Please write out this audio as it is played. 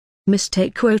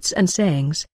Mistake quotes and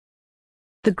sayings.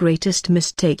 The greatest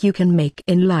mistake you can make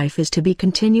in life is to be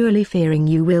continually fearing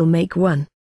you will make one.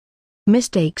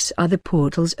 Mistakes are the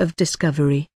portals of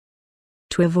discovery.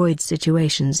 To avoid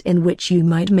situations in which you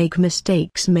might make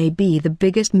mistakes may be the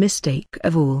biggest mistake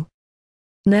of all.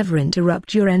 Never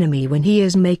interrupt your enemy when he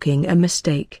is making a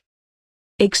mistake.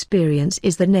 Experience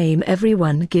is the name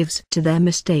everyone gives to their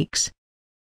mistakes.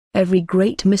 Every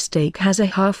great mistake has a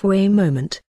halfway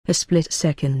moment, a split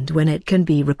second when it can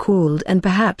be recalled and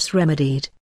perhaps remedied.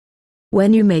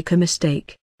 When you make a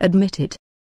mistake, admit it.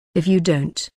 If you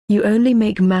don't, you only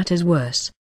make matters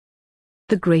worse.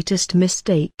 The greatest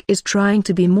mistake is trying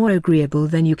to be more agreeable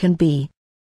than you can be.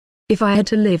 If I had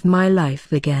to live my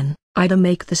life again, I'd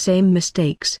make the same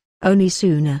mistakes, only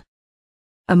sooner.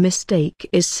 A mistake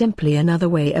is simply another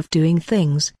way of doing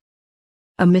things.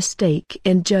 A mistake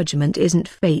in judgment isn't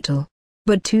fatal,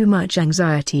 but too much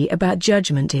anxiety about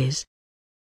judgment is.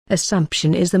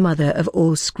 Assumption is the mother of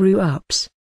all screw-ups.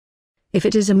 If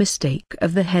it is a mistake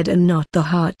of the head and not the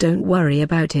heart, don't worry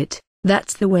about it.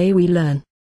 That's the way we learn.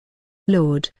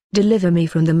 Lord, deliver me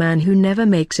from the man who never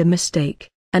makes a mistake,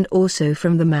 and also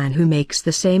from the man who makes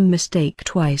the same mistake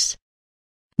twice.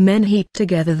 Men heap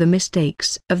together the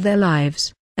mistakes of their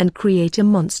lives, and create a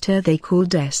monster they call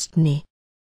destiny.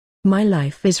 My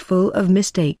life is full of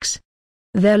mistakes.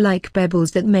 They're like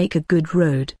pebbles that make a good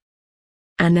road.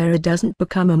 An error doesn't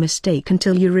become a mistake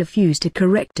until you refuse to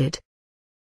correct it.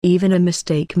 Even a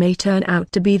mistake may turn out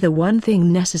to be the one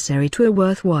thing necessary to a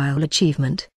worthwhile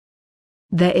achievement.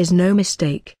 There is no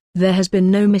mistake, there has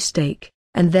been no mistake,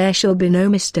 and there shall be no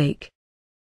mistake.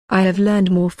 I have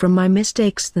learned more from my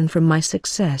mistakes than from my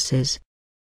successes.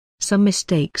 Some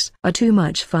mistakes are too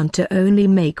much fun to only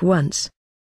make once.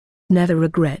 Never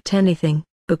regret anything,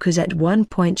 because at one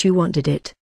point you wanted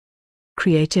it.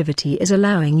 Creativity is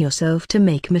allowing yourself to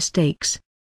make mistakes.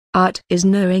 Art is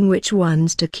knowing which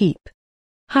ones to keep.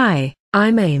 Hi,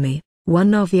 I'm Amy,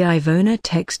 one of the IVONA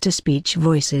text-to-speech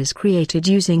voices created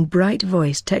using bright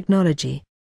voice technology.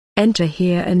 Enter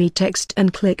here any text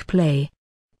and click play.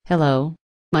 Hello,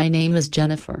 my name is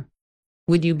Jennifer.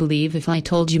 Would you believe if I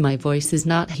told you my voice is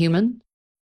not human?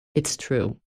 It's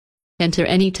true. Enter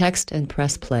any text and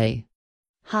press play.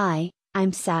 Hi,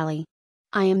 I'm Salli.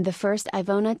 I am the first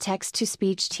IVONA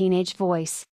text-to-speech teenage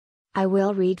voice. I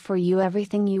will read for you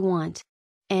everything you want.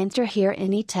 Enter here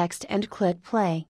any text and click play.